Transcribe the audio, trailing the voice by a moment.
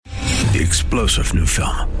The explosive new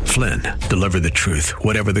film, Flynn, deliver the truth,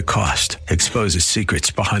 whatever the cost, exposes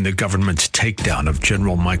secrets behind the government's takedown of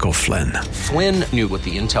General Michael Flynn. Flynn knew what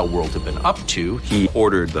the intel world had been up to. He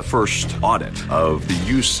ordered the first audit of the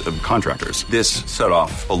use of contractors. This set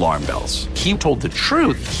off alarm bells. He told the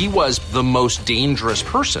truth. He was the most dangerous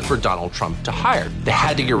person for Donald Trump to hire. They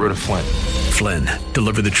had to get rid of Flynn. Flynn,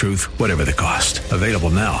 deliver the truth, whatever the cost. Available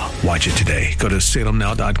now. Watch it today. Go to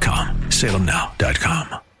salemnow.com.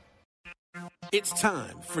 salemnow.com. It's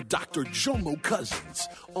time for Dr. Jomo Cousins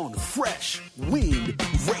on Fresh Wind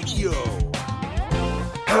Radio.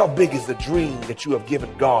 How big is the dream that you have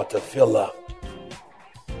given God to fill up?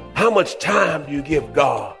 How much time do you give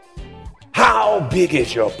God? How big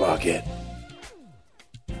is your bucket?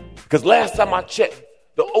 Because last time I checked,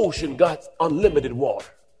 the ocean got unlimited water.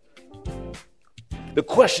 The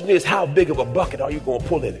question is, how big of a bucket are you going to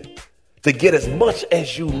pull in it to get as much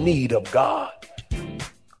as you need of God?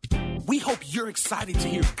 We hope you're excited to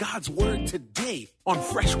hear God's word today on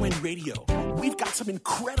Fresh Wind Radio. We've got some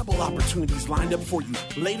incredible opportunities lined up for you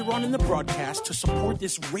later on in the broadcast to support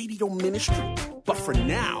this radio ministry. But for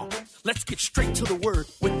now, let's get straight to the word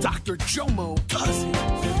with Dr. Jomo Cousins.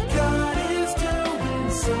 God is doing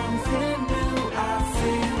something new. I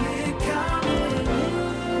feel it coming.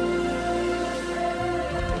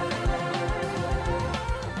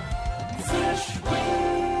 Fresh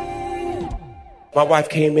Wind. My wife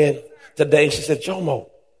came in today. She said, Jomo,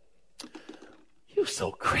 you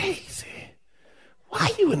so crazy. Why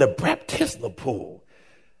are you in the baptismal pool?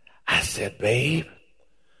 I said, babe,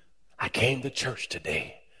 I came to church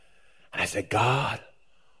today. And I said, God,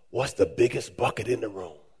 what's the biggest bucket in the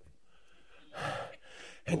room?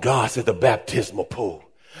 And God said, the baptismal pool.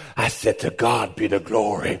 I said, to God be the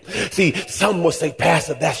glory. See, some will say,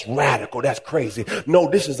 Pastor, that's radical. That's crazy. No,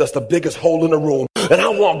 this is just the biggest hole in the room. And I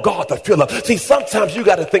want God to fill up. See, sometimes you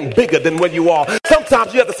got to think bigger than where you are.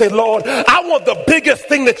 Sometimes you have to say, Lord, I want the biggest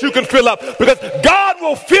thing that you can fill up, because God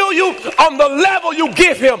will fill you on the level you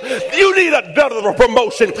give him. You need a double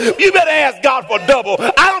promotion. You better ask God for double.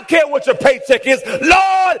 I don't care what your paycheck is.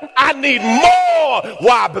 Lord, I need more.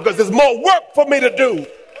 Why? Because there's more work for me to do.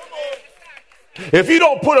 If you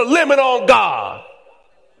don't put a limit on God.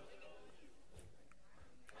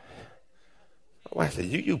 I said,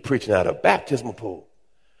 you preaching out of baptismal pool.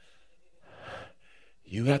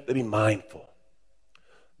 You have to be mindful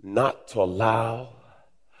not to allow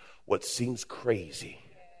what seems crazy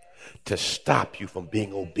to stop you from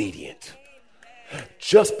being obedient.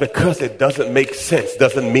 Just because it doesn't make sense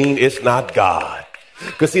doesn't mean it's not God.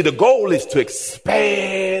 Because see, the goal is to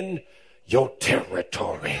expand your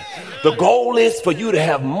territory. The goal is for you to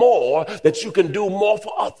have more, that you can do more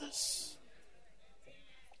for others.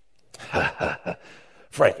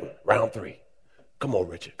 Franklin, round 3. Come on,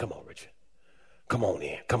 Richard. Come on, Richard. Come on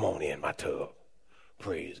in. Come on in, my tub.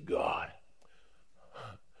 Praise God.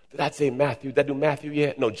 Did I say Matthew? Did I do Matthew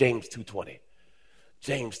yet? No, James 2:20.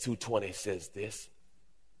 James 2:20 says this.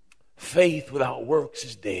 Faith without works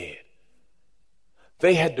is dead.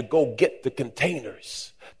 They had to go get the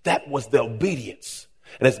containers. That was the obedience.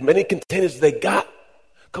 And as many containers as they got,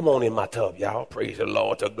 come on in my tub, y'all. Praise the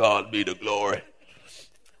Lord. To God be the glory.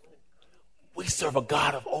 We serve a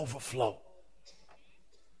God of overflow.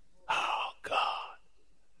 Oh, God.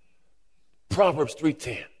 Proverbs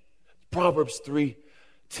 3:10. Proverbs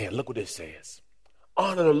 3:10. Look what it says.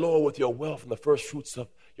 Honor the Lord with your wealth and the first fruits of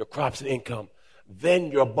your crops and income.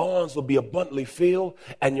 Then your barns will be abundantly filled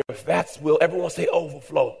and your vats will, everyone say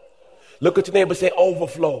overflow. Look at your neighbor, say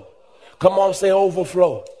overflow. Come on, say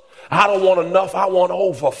overflow. I don't want enough, I want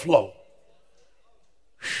overflow.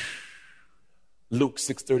 Luke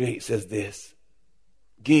 6:38 says this.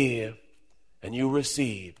 Give and you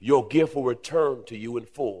receive. Your gift will return to you in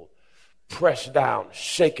full. Pressed down,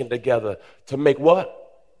 shaken together to make what?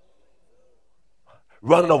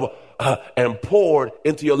 Running over and poured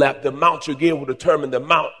into your lap. The amount you give will determine the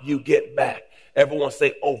amount you get back. Everyone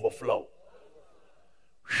say overflow.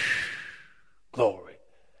 Glory.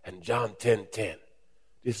 And John 10:10.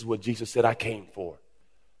 This is what Jesus said I came for.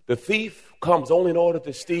 The thief comes only in order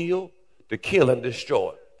to steal, to kill, and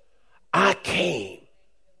destroy. I came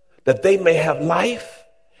that they may have life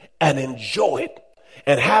and enjoy it.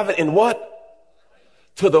 And have it in what?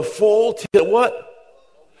 To the full, to what?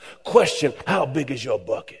 Question, how big is your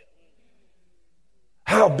bucket?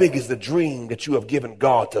 How big is the dream that you have given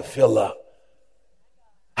God to fill up?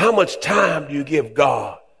 How much time do you give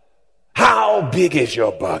God? How big is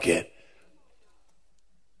your bucket?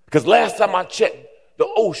 Because last time I checked, the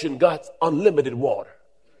ocean got unlimited water.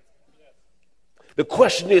 The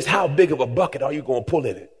question is, how big of a bucket are you going to pull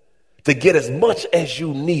in it to get as much as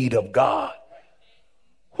you need of God?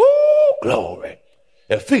 Woo! glory.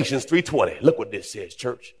 Ephesians 3:20. Look what this says,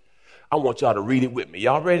 church. I want y'all to read it with me.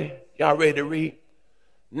 Y'all ready? Y'all ready to read?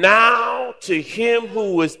 Now to him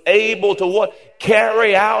who is able to what?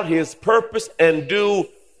 Carry out his purpose and do.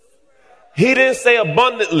 He didn't say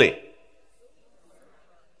abundantly.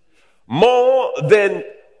 More than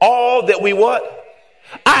all that we what?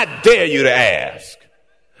 I dare you to ask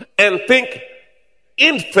and think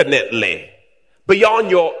infinitely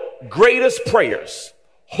beyond your greatest prayers,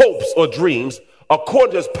 hopes, or dreams,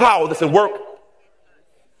 according to his power that's at work.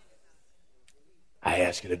 I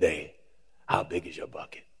ask you today, how big is your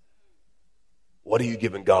bucket? What are you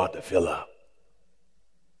giving God to fill up?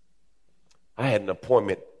 I had an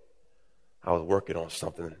appointment. I was working on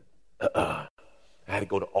something. I had to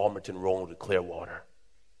go to Almerton Road to Clearwater.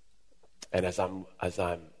 And as I'm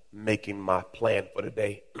making my plan for the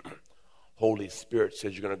day, Holy Spirit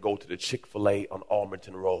says you're going to go to the Chick-fil-A on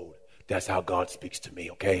Almerton Road. That's how God speaks to me,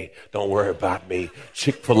 okay? Don't worry about me.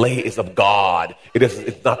 Chick-fil-A is of God.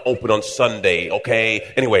 It's not open on Sunday,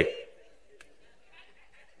 okay? Anyway.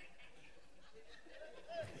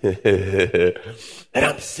 And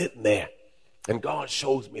I'm sitting there. And God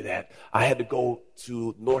shows me that I had to go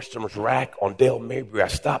to Nordstrom's Rack on Dale Mabry. I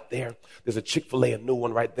stopped there. There's a Chick-fil-A, a new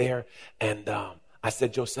one right there. And I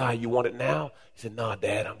said, Josiah, you want it now? He said, nah,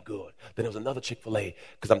 Dad, I'm good. Then there was another Chick-fil-A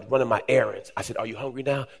because I'm running my errands. I said, are you hungry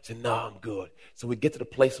now? He said, nah, I'm good. So we get to the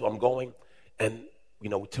place where I'm going. And, we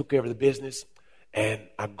took care of the business. And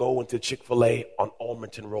I go into Chick-fil-A on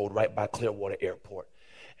Almerton Road right by Clearwater Airport.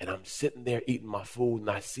 And I'm sitting there eating my food.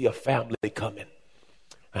 And I see a family coming.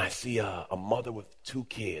 And I see a mother with two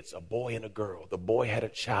kids, a boy and a girl. The boy had a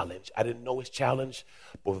challenge. I didn't know his challenge,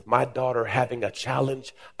 but with my daughter having a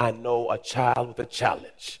challenge, I know a child with a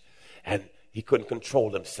challenge. And he couldn't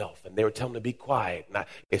control himself. And they were telling him to be quiet. And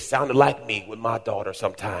it sounded like me with my daughter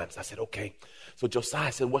sometimes. I said, okay. So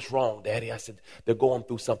Josiah said, what's wrong, Daddy? I said, they're going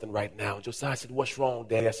through something right now. And Josiah said, what's wrong,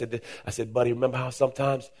 Daddy? I said, buddy, remember how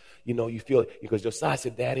sometimes, you feel it? Because Josiah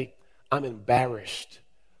said, Daddy, I'm embarrassed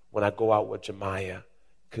when I go out with Jemiah,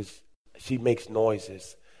 because she makes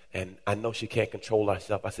noises, and I know she can't control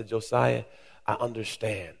herself. I said, Josiah, I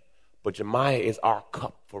understand, but Jemiah is our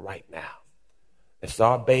cup for right now. It's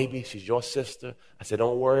our baby. She's your sister. I said,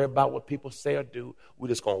 don't worry about what people say or do. We're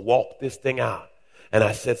just going to walk this thing out. And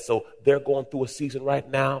I said, so they're going through a season right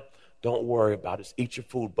now. Don't worry about it. Just eat your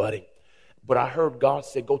food, buddy. But I heard God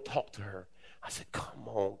say, go talk to her. I said, come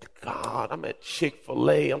on, God, I'm at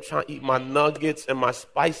Chick-fil-A. I'm trying to eat my nuggets and my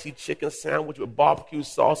spicy chicken sandwich with barbecue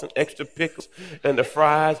sauce and extra pickles and the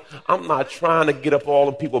fries. I'm not trying to get up all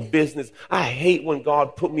the people's business. I hate when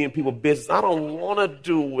God put me in people's business. I don't want to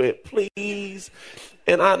do it, please.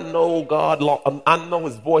 And I know God, I know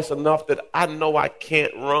his voice enough that I know I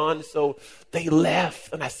can't run. So they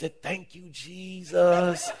left. And I said, thank you,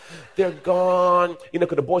 Jesus. They're gone.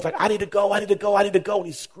 Because the boy's like, I need to go. And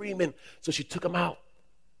he's screaming. So she took him out.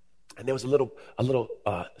 And there was a little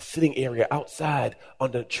sitting area outside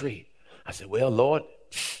under a tree. I said, well, Lord,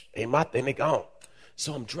 ain't my thing. They gone.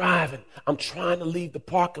 So I'm driving. I'm trying to leave the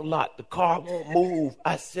parking lot. The car won't move.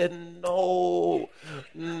 I said, no,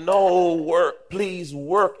 work. Please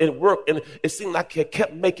work. And it seemed like I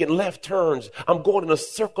kept making left turns. I'm going in a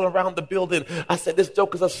circle around the building. I said, this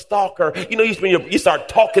joker's a stalker. You start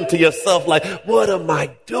talking to yourself like, what am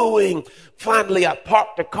I doing? Finally, I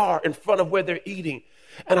parked the car in front of where they're eating.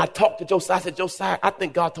 And I talked to Josiah. I said, Josiah, I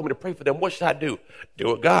think God told me to pray for them. What should I do? Do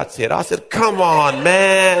what God said. I said, come on,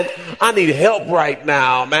 man. I need help right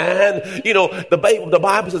now, man. The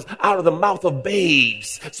Bible says out of the mouth of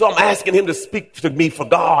babes. So I'm asking him to speak to me for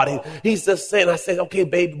God. And he's just saying, I said, okay,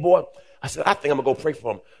 baby boy. I said, I think I'm going to go pray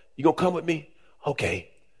for him. You going to come with me?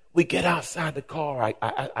 Okay. We get outside the car.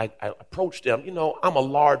 I approach them. I'm a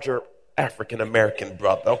larger African-American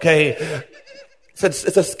brother, okay?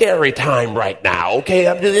 It's a scary time right now, okay?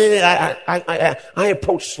 I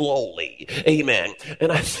approach slowly, amen.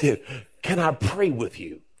 And I said, can I pray with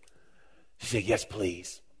you? She said, yes,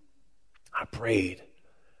 please. I prayed.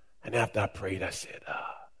 And after I prayed, I said,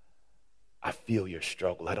 I feel your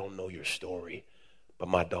struggle. I don't know your story, but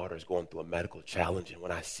my daughter's going through a medical challenge. And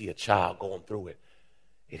when I see a child going through it,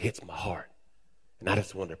 it hits my heart. And I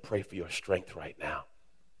just wanted to pray for your strength right now.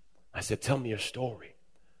 I said, tell me your story.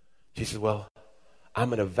 She said, well,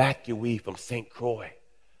 I'm an evacuee from St. Croix.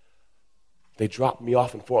 They dropped me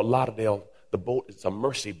off in Fort Lauderdale. The boat is a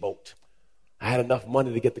Mercy boat. I had enough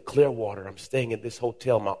money to get to Clearwater. I'm staying in this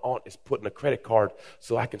hotel. My aunt is putting a credit card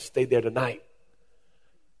so I can stay there tonight.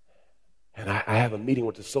 And I have a meeting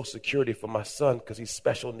with the Social Security for my son because he's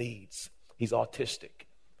special needs. He's autistic.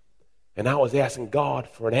 And I was asking God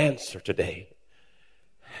for an answer today.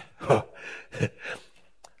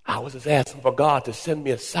 I was just asking for God to send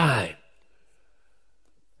me a sign.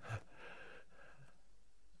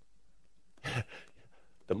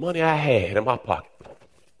 The money I had in my pocket.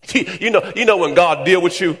 You know when God deal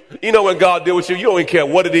with you. You know when God deal with you. You don't even care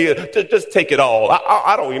what it is. Just take it all.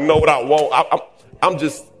 I don't even know what I want. I'm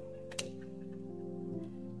just.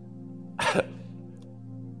 I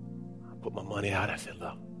put my money out. I said,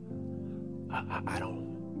 look, I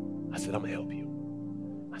don't. I said, I'm gonna help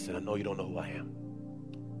you. I said, I know you don't know who I am.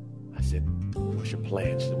 I said, what's your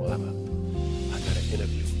plan? She said, well, I got an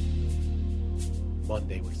interview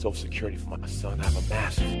Monday with Social Security for my son. I have a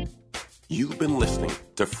master's. You've been listening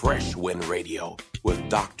to Fresh Wind Radio with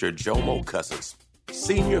Dr. Jomo Cousins,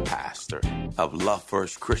 Senior Pastor of Love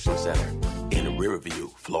First Christian Center in Riverview,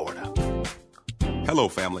 Florida. Hello,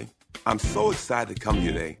 family. I'm so excited to come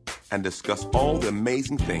here today and discuss all the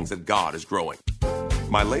amazing things that God is growing.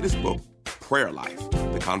 My latest book, Prayer Life,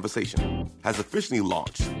 The Conversation, has officially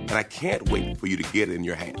launched, and I can't wait for you to get it in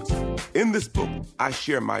your hands. In this book, I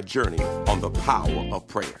share my journey on the power of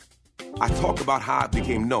prayer. I talk about how I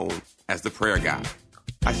became known as the prayer guy.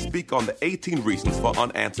 I speak on the 18 reasons for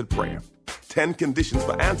unanswered prayer, 10 conditions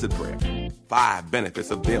for answered prayer, 5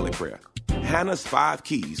 benefits of daily prayer, Hannah's 5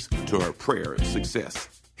 keys to her prayer success,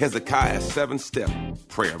 Hezekiah's 7-step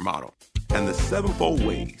prayer model, and the 7-fold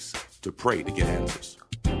ways to pray to get answers.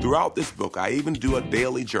 Throughout this book, I even do a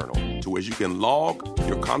daily journal to where you can log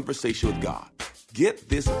your conversation with God. Get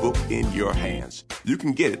this book in your hands. You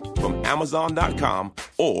can get it from Amazon.com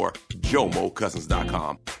or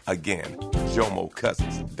JomoCousins.com. Again,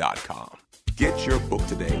 JomoCousins.com. Get your book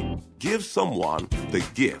today. Give someone the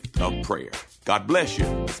gift of prayer. God bless you.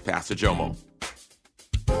 It's Pastor Jomo.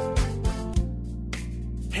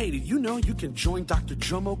 Hey, did you know you can join Dr.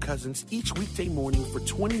 Jomo Cousins each weekday morning for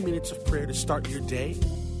 20 minutes of prayer to start your day?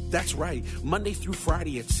 That's right. Monday through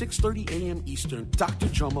Friday at 6:30 a.m. Eastern, Dr.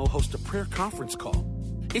 Jomo hosts a prayer conference call.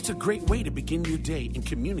 It's a great way to begin your day in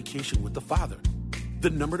communication with the Father. The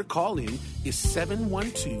number to call in is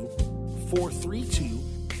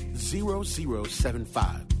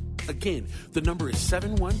 712-432-0075. Again, the number is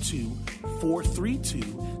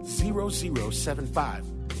 712-432-0075.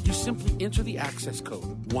 You simply enter the access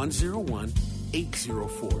code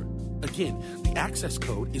 101804. Again, the access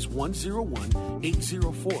code is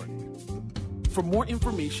 101804. For more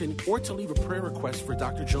information or to leave a prayer request for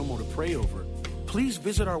Dr. Jomo to pray over, please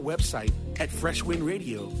visit our website at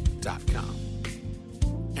freshwindradio.com.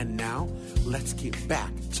 And now, let's get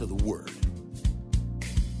back to the Word.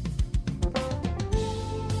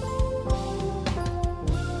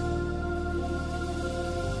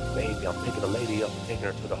 Baby, I'm picking a lady up and taking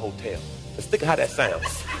her to the hotel. Just think of how that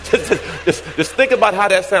sounds. just think about how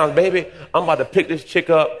that sounds, baby. I'm about to pick this chick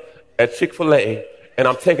up at Chick-fil-A, and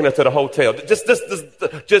I'm taking her to the hotel. Just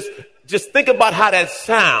think about how that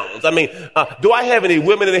sounds. I mean, do I have any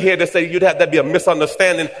women in here that say that'd be a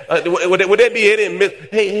misunderstanding? Would there be any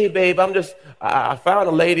hey, babe, I found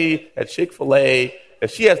a lady at Chick-fil-A, and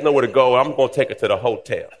she has nowhere to go. I'm going to take her to the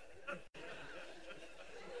hotel.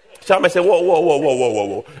 Somebody say,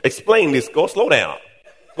 whoa. Explain this. Go slow down.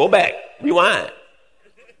 Go back. Rewind.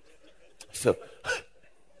 So,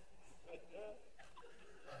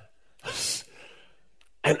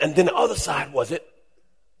 and then the other side was it.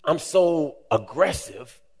 I'm so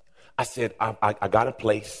aggressive. I said, I got a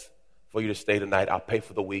place for you to stay tonight. I'll pay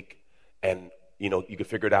for the week. And, you can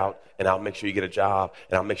figure it out. And I'll make sure you get a job.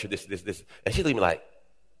 And I'll make sure this. And she leave me like,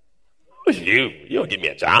 who's you? You don't give me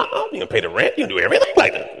a job. You don't pay the rent. You don't do everything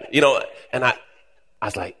like that. And I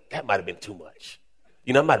was like, that might have been too much.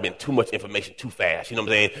 It might have been too much information too fast. You know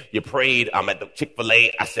what I'm saying? You prayed. I'm at the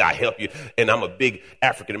Chick-fil-A. I said, I help you. And I'm a big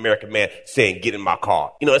African-American man saying, get in my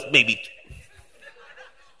car. It's maybe,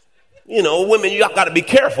 women, you got to be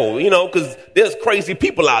careful, because there's crazy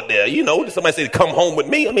people out there. Somebody said, come home with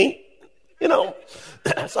me. So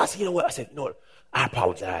I said, you know what? I said, I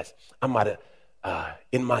apologize. I might have,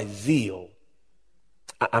 in my zeal,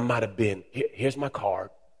 I might have been, here's my card.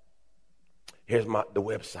 Here's the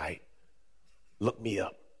website. Look me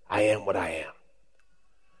up. I am what I am.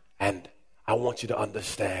 And I want you to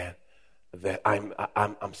understand that I'm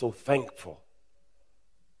so thankful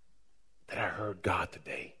that I heard God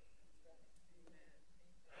today.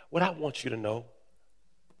 What I want you to know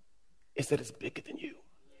is that it's bigger than you.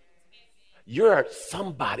 You're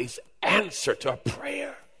somebody's answer to a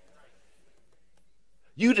prayer.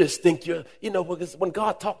 You just think because when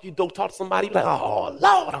God talks, you don't talk to somebody, you're like, oh,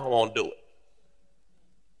 Lord, I don't want to do it.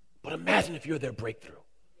 But imagine if you're their breakthrough.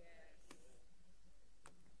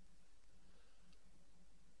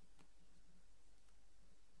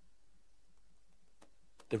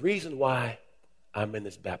 The reason why I'm in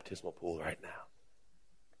this baptismal pool right now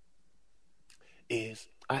is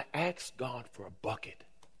I asked God for a bucket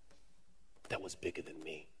that was bigger than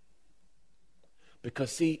me.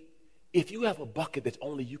 Because, see, if you have a bucket that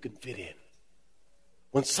only you can fit in,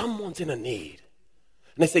 when someone's in a need,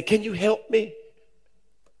 and they say, can you help me?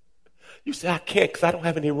 You say, I can't because I don't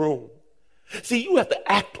have any room. See, you have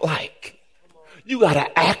to act like. You got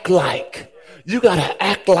to act like. You got to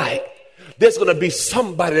act like there's going to be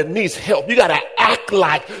somebody that needs help. You got to act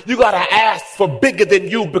like. You got to ask for bigger than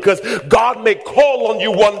you, because God may call on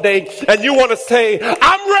you one day and you want to say,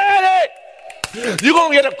 I'm ready. You're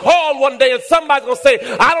going to get a call one day and somebody's going to say,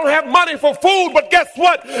 I don't have money for food, but guess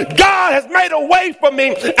what? God has made a way for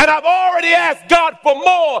me, and I've already asked God for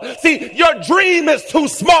more. See, your dream is too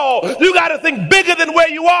small. You got to think bigger than where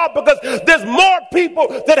you are, because there's more people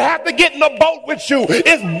that have to get in a boat with you.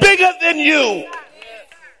 It's bigger than you.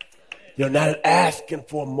 You're not asking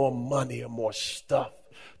for more money or more stuff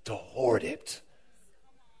to hoard it.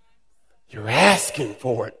 You're asking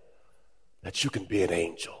for it that you can be an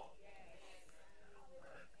angel.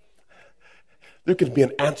 There can be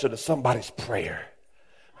an answer to somebody's prayer.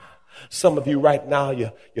 Some of you right now,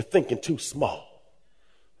 you're thinking too small.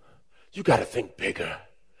 You got to think bigger.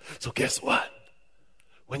 So guess what?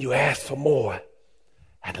 When you ask for more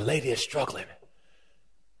and the lady is struggling,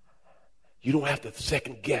 you don't have to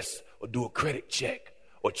second guess or do a credit check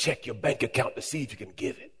or check your bank account to see if you can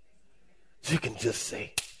give it. You can just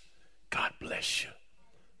say, God bless you.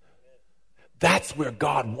 That's where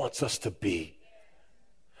God wants us to be.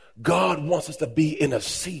 God wants us to be in a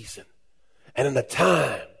season and in a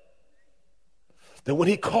time that when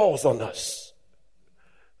he calls on us,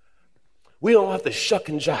 we don't have to shuck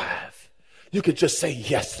and jive. You can just say,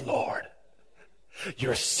 yes, Lord.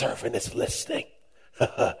 Your servant is listening.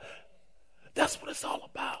 That's what it's all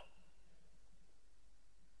about.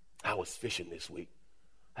 I was fishing this week.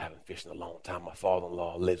 I haven't fished in a long time. My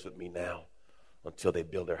father-in-law lives with me now until they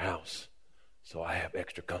build their house. So I have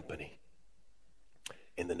extra company.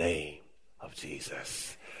 In the name of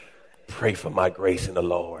Jesus. Pray for my grace in the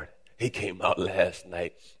Lord. He came out last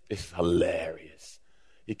night. It's hilarious.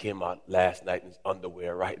 He came out last night in his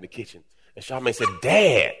underwear right in the kitchen. And Charmaine said,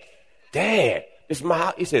 Dad, this is my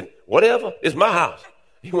house. He said, whatever, it's my house.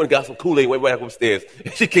 He went and got some Kool-Aid way back upstairs.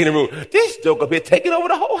 And she came in the room. This joke up here taking over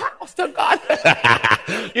the whole house. To God.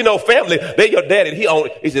 You know, family, they're your daddy.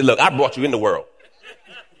 He said, look, I brought you in the world.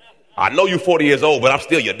 I know you're 40 years old, but I'm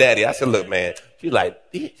still your daddy. I said, look, man. She's like,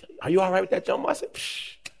 are you all right with that, John? I said,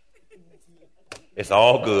 psh. It's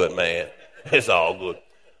all good, man. It's all good.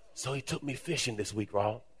 So he took me fishing this week,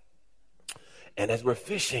 Ron. And as we're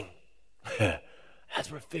fishing, I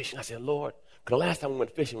said, Lord, because the last time we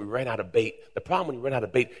went fishing, we ran out of bait. The problem when you run out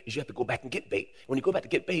of bait is you have to go back and get bait. When you go back to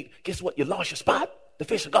get bait, guess what? You lost your spot. The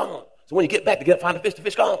fish are gone. So when you get back to find the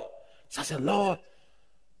fish gone. So I said, Lord,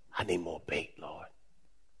 I need more bait, Lord.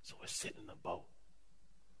 So we're sitting in the boat.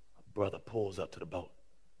 A brother pulls up to the boat.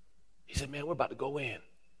 He said, man, we're about to go in.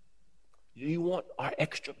 Do you want our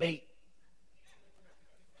extra bait?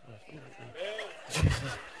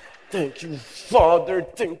 Thank you, Father.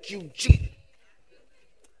 Thank you, Jesus.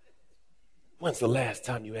 When's the last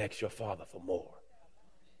time you asked your father for more?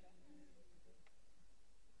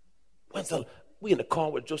 We in the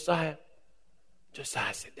car with Josiah.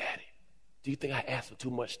 Josiah said, Daddy, do you think I asked for too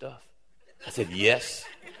much stuff? I said, yes.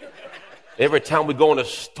 Every time we go in the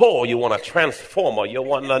store, you want a Transformer, you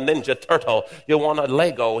want a Ninja Turtle, you want a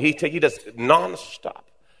Lego. He just nonstop.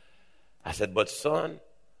 I said, but son,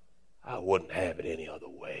 I wouldn't have it any other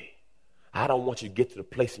way. I don't want you to get to the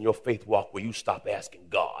place in your faith walk where you stop asking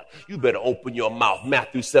God. You better open your mouth.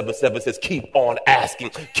 Matthew 7:7 says, keep on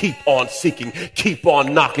asking, keep on seeking, keep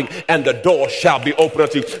on knocking, and the door shall be opened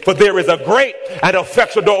unto you. For there is a great and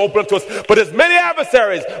effectual door open unto us. But there's many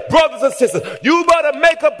adversaries, brothers and sisters. You better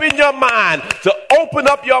make up in your mind to open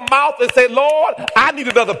up your mouth and say, Lord, I need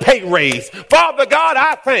another pay raise. Father God,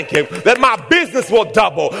 I thank you that my business will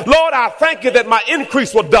double. Lord, I thank you that my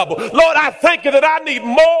increase will double. Lord, I thank you that I need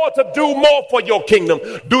more to do more for your kingdom.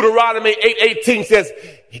 Deuteronomy 8:18 says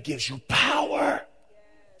he gives you power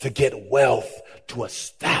to get wealth to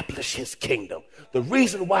establish his kingdom. The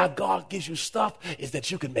reason why God gives you stuff is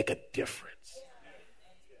that you can make a difference.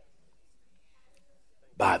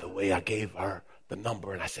 By the way, I gave her the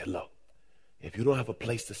number and I said, look, if you don't have a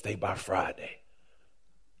place to stay by Friday,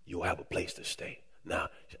 you'll have a place to stay. Now,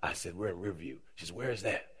 I said, we're in Riverview. She said, where is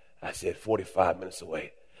that? I said, 45 minutes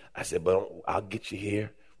away. I said, but I'll get you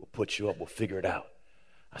here. We'll put you up. We'll figure it out.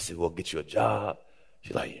 I said, we'll get you a job.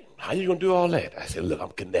 She's like, how you going to do all that? I said, look, I'm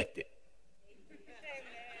connected.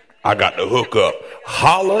 I got the hook up.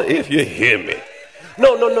 Holler if you hear me.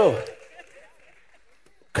 No.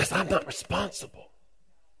 Because I'm not responsible.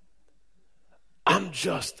 I'm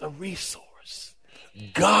just a resource.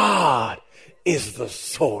 God is the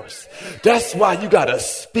source. That's why you got to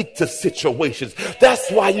speak to situations. That's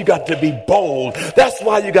why you got to be bold. That's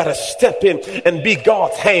why you got to step in and be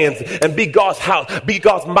God's hands and be God's house, be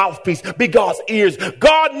God's mouthpiece, be God's ears.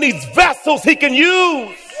 God needs vessels he can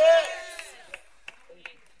use.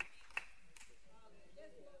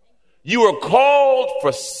 You are called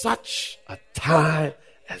for such a time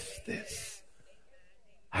as this.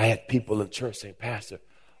 I had people in church saying, Pastor,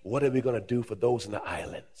 what are we going to do for those in the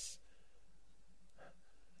islands?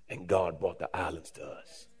 And God brought the islands to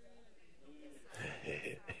us.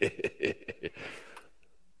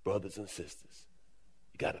 Brothers and sisters,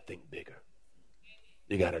 you got to think bigger.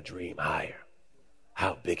 You got to dream higher.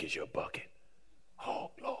 How big is your bucket?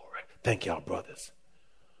 Oh, glory. Thank y'all, brothers.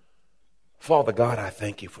 Father God, I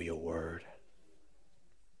thank you for your word.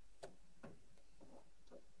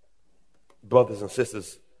 Brothers and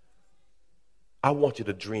sisters, I want you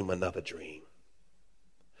to dream another dream.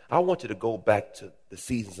 I want you to go back to the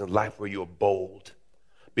seasons in life where you were bold,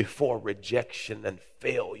 before rejection and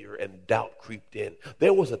failure and doubt creeped in.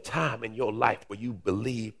 There was a time in your life where you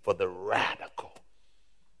believed for the radical.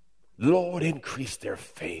 Lord, increase their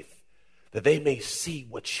faith that they may see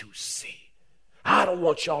what you see. I don't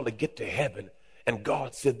want y'all to get to heaven and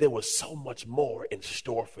God said there was so much more in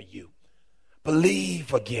store for you.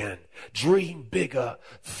 Believe again, dream bigger,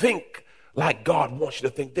 think like God wants you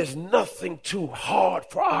to think. There's nothing too hard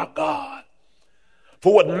for our God.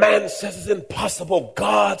 For what man says is impossible,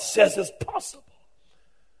 God says is possible.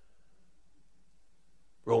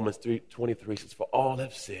 Romans 3:23 says, for all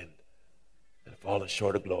have sinned and fallen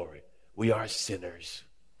short of glory. We are sinners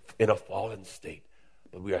in a fallen state,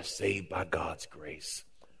 but we are saved by God's grace.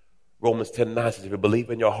 Romans 10:9 says, if you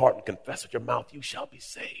believe in your heart and confess with your mouth, you shall be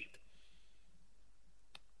saved.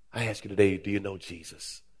 I ask you today, do you know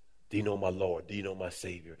Jesus? Do you know my Lord? Do you know my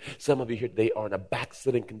Savior? Some of you here today are in a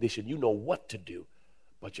backsliding condition. You know what to do,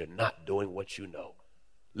 but you're not doing what you know.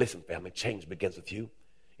 Listen, family, change begins with you.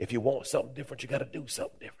 If you want something different, you got to do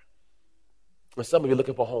something different. And some of you are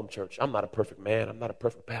looking for home church. I'm not a perfect man. I'm not a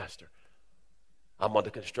perfect pastor. I'm under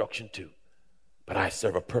construction too. But I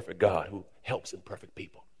serve a perfect God who helps imperfect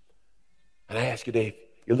people. And I ask you today, if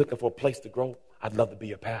you're looking for a place to grow, I'd love to be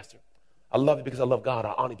your pastor. I love you because I love God.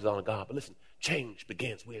 I honor you because I honor God. But listen, change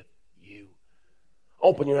begins with you.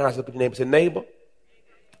 Open your eyes, look at your neighbor and say, neighbor,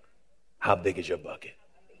 how big is your bucket?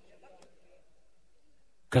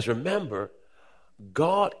 Because remember,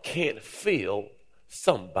 God can't fill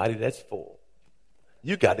somebody that's full.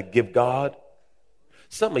 You got to give God.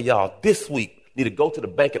 Some of y'all this week need to go to the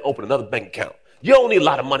bank and open another bank account. You don't need a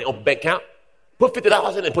lot of money to open a bank account. Put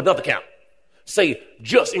 $50 in and put another account. Say,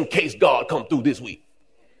 just in case God come through this week.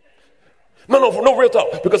 No, real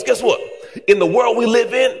talk. Because guess what? In the world we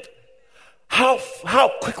live in, how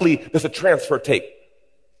quickly does a transfer take?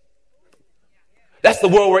 That's the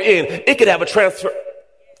world we're in. It could have a transfer.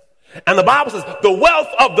 And the Bible says the wealth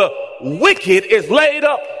of the wicked is laid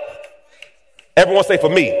up. Everyone say for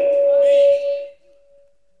me.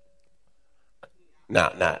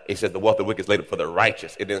 Nah. It says the wealth of the wicked is laid up for the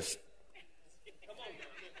righteous. It is.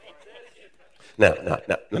 Now,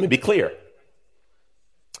 let me be clear.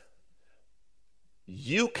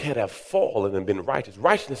 You can have fallen and been righteous.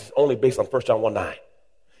 Righteousness is only based on 1 John 1:9.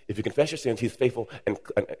 If you confess your sins, he's faithful and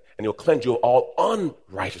he'll cleanse you of all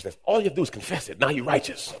unrighteousness. All you have to do is confess it. Now you're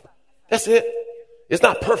righteous. That's it. It's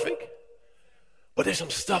not perfect. But there's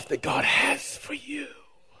some stuff that God has for you.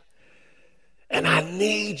 And I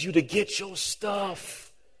need you to get your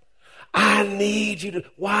stuff. I need you to.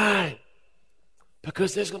 Why?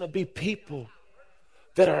 Because there's going to be people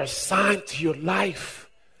that are assigned to your life.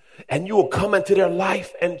 And you will come into their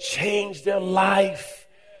life and change their life.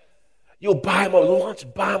 You'll buy them a lunch,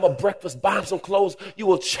 buy them a breakfast, buy them some clothes. You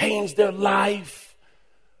will change their life.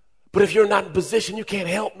 But if you're not in position, you can't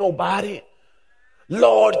help nobody.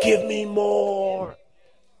 Lord, give me more.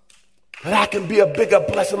 That I can be a bigger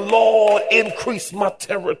blessing. Lord, increase my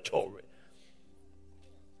territory.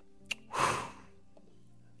 Whew.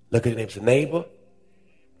 Look at your neighbor and say, neighbor,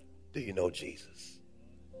 do you know Jesus?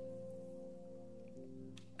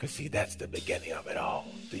 Because see, that's the beginning of it all.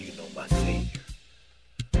 Do you know my Savior?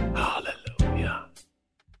 Hallelujah.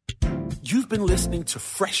 You've been listening to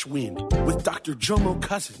Fresh Wind with Dr. Jomo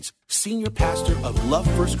Cousins, Senior Pastor of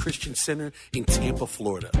Love First Christian Center in Tampa,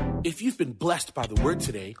 Florida. If you've been blessed by the word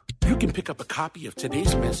today, you can pick up a copy of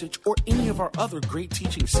today's message or any of our other great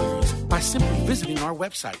teaching series by simply visiting our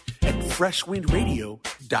website at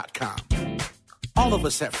freshwindradio.com. All of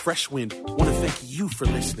us at Fresh Wind want to thank you for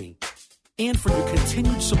listening and for your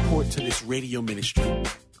continued support to this radio ministry.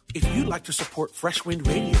 If you'd like to support Fresh Wind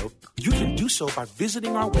Radio, you can do so by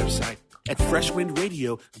visiting our website at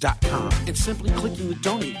freshwindradio.com and simply clicking the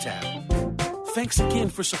Donate tab. Thanks again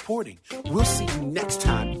for supporting. We'll see you next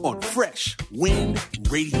time on Fresh Wind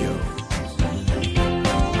Radio.